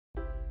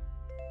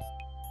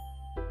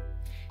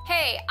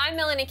Hey, I'm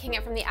Melanie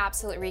Kingett from the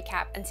Absolute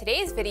Recap, and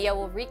today's video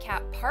will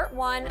recap part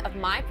 1 of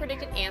my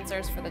predicted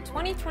answers for the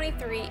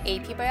 2023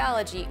 AP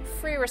Biology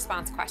free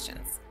response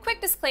questions.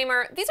 Quick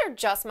disclaimer, these are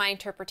just my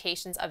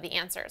interpretations of the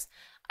answers.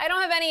 I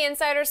don't have any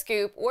insider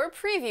scoop or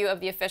preview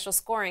of the official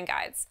scoring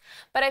guides,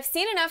 but I've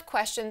seen enough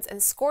questions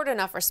and scored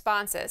enough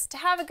responses to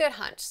have a good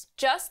hunch.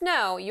 Just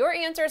know your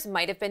answers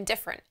might have been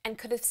different and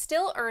could have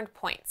still earned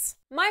points.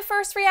 My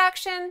first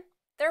reaction?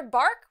 Their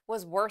bark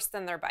was worse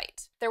than their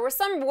bite. There were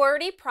some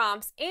wordy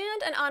prompts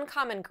and an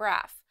uncommon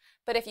graph,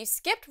 but if you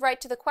skipped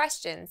right to the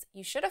questions,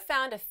 you should have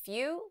found a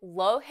few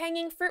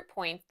low-hanging fruit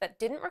points that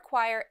didn't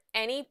require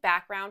any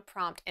background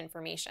prompt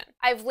information.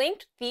 I've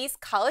linked these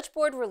College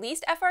Board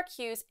released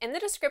FRQs in the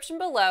description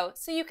below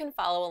so you can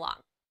follow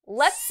along.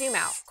 Let's zoom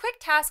out. Quick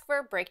task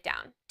verb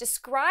breakdown.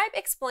 Describe,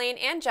 explain,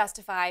 and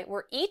justify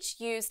were each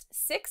used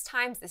 6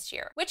 times this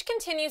year, which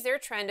continues their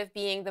trend of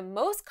being the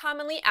most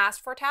commonly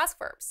asked for task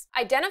verbs.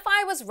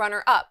 Identify was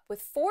runner-up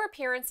with 4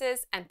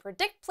 appearances and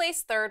predict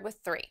placed third with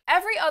 3.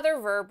 Every other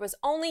verb was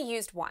only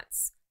used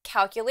once.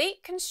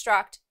 Calculate,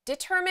 construct,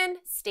 determine,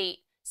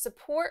 state,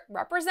 support,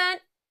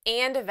 represent,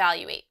 and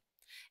evaluate.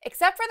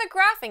 Except for the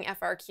graphing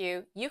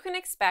FRQ, you can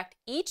expect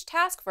each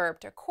task verb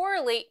to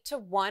correlate to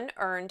 1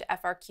 earned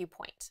FRQ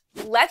point.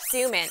 Let's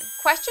zoom in.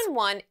 Question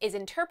 1 is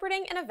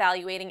interpreting and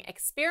evaluating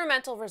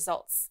experimental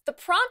results. The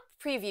prompt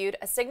previewed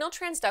a signal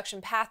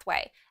transduction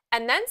pathway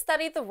and then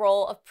studied the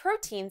role of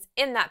proteins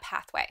in that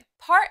pathway.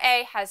 Part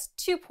A has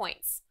 2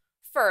 points.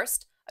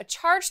 First, a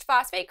charged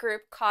phosphate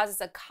group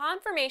causes a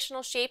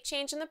conformational shape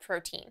change in the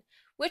protein,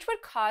 which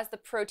would cause the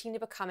protein to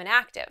become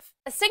inactive.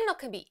 A signal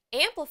can be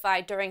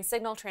amplified during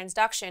signal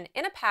transduction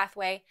in a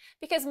pathway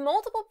because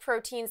multiple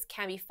proteins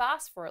can be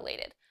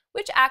phosphorylated,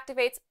 which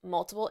activates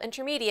multiple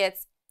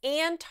intermediates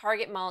and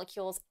target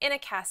molecules in a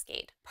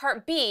cascade.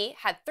 Part B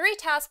had 3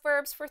 task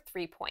verbs for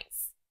 3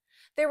 points.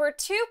 There were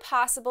 2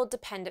 possible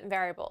dependent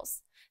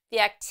variables: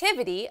 the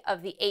activity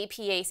of the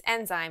APase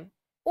enzyme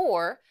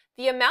or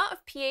the amount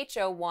of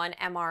PHO1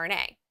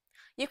 mRNA.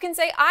 You can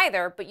say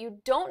either, but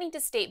you don't need to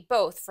state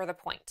both for the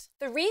point.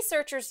 The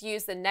researchers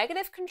used the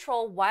negative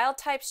control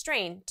wild-type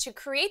strain to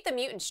create the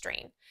mutant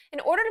strain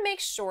in order to make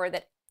sure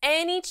that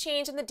any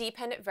change in the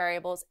dependent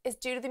variables is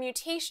due to the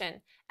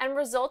mutation and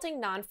resulting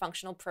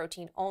non-functional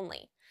protein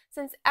only,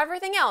 since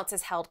everything else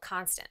is held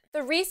constant.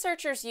 The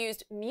researchers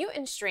used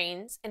mutant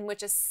strains in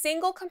which a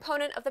single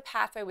component of the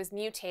pathway was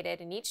mutated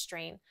in each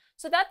strain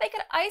so that they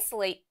could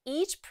isolate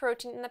each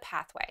protein in the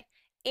pathway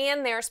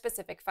and their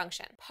specific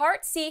function.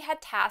 Part C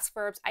had task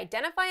verbs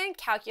identify and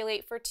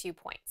calculate for 2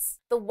 points.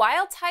 The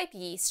wild-type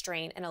yeast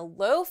strain in a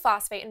low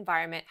phosphate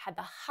environment had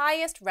the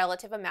highest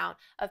relative amount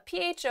of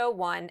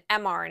PHO1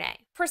 mRNA.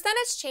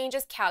 Percentage change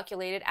is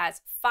calculated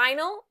as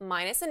final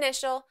minus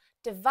initial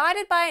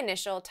divided by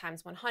initial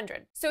times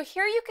 100. So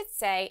here you could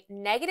say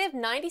negative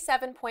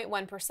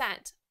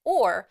 97.1%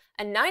 or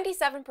a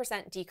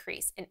 97%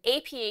 decrease in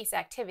APase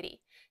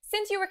activity,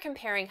 since you were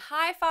comparing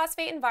high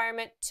phosphate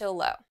environment to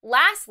low.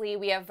 Lastly,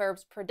 we have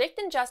verbs predict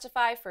and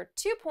justify for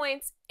 2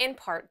 points in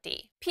Part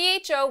D.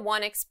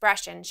 PHO1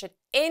 expression should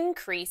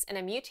increase in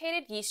a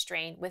mutated yeast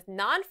strain with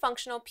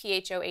non-functional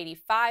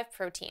PHO85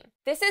 protein.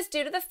 This is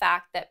due to the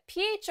fact that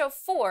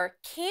PHO4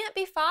 can't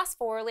be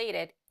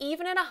phosphorylated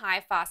even in a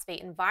high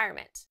phosphate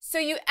environment. So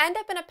you end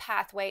up in a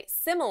pathway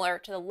similar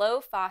to the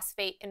low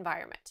phosphate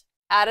environment.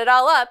 Add it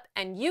all up,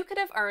 and you could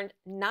have earned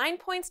 9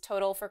 points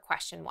total for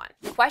question 1.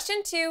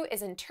 Question 2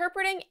 is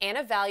interpreting and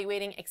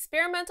evaluating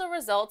experimental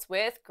results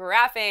with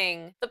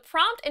graphing. The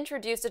prompt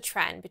introduced a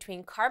trend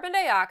between carbon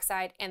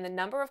dioxide and the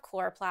number of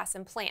chloroplasts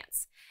in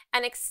plants,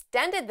 and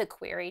extended the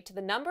query to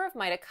the number of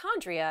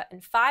mitochondria in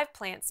 5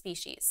 plant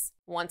species.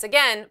 Once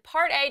again,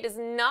 Part A does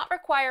not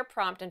require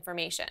prompt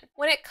information.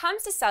 When it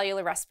comes to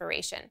cellular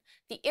respiration,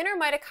 the inner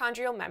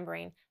mitochondrial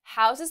membrane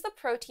houses the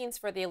proteins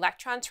for the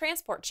electron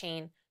transport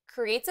chain,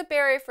 creates a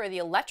barrier for the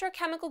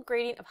electrochemical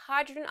gradient of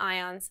hydrogen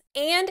ions,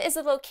 and is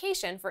a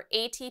location for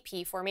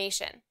ATP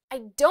formation.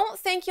 I don't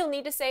think you'll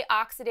need to say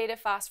oxidative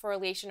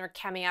phosphorylation or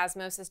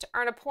chemiosmosis to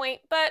earn a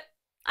point, but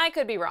I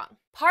could be wrong.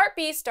 Part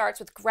B starts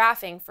with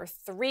graphing for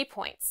 3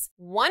 points.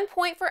 1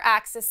 point for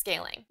axis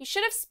scaling. You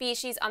should have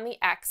species on the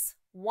X,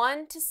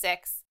 1 to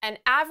 6, an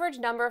average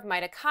number of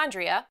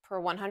mitochondria per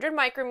 100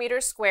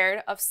 micrometers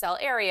squared of cell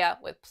area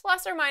with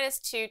plus or minus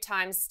 2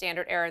 times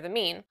standard error of the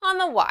mean on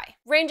the Y,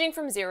 ranging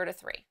from 0 to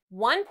 3.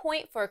 1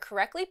 point for a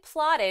correctly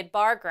plotted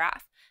bar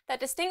graph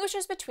that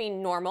distinguishes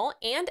between normal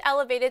and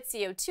elevated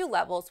CO2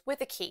 levels with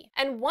a key,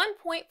 and 1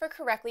 point for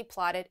correctly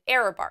plotted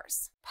error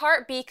bars.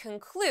 Part B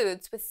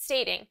concludes with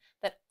stating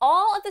that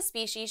all of the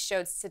species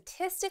showed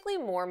statistically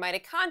more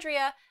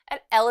mitochondria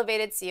at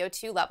elevated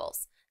CO2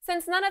 levels,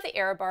 since none of the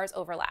error bars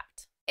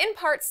overlapped. In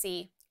Part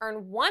C,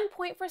 earn 1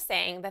 point for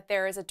saying that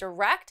there is a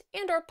direct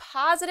and/or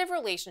positive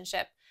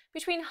relationship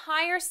between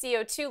higher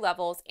CO2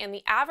 levels and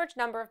the average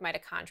number of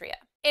mitochondria.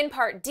 In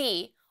Part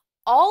D,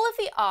 all of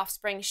the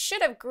offspring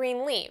should have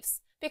green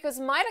leaves,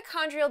 Because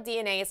mitochondrial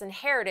DNA is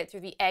inherited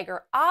through the egg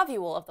or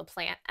ovule of the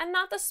plant and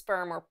not the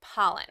sperm or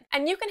pollen.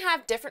 And you can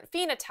have different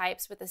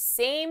phenotypes with the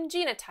same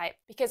genotype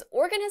because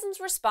organisms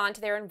respond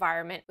to their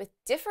environment with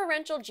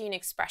differential gene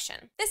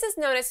expression. This is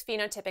known as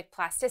phenotypic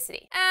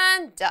plasticity.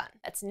 And done.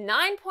 That's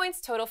 9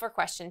 points total for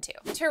question 2.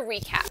 To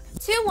recap,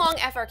 2 long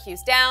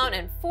FRQs down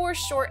and 4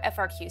 short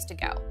FRQs to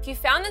go. If you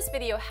found this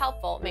video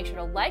helpful, make sure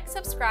to like,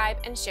 subscribe,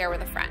 and share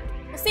with a friend.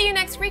 We'll see you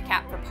next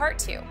recap for part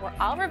 2, where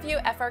I'll review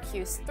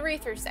FRQs 3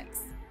 through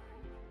 6.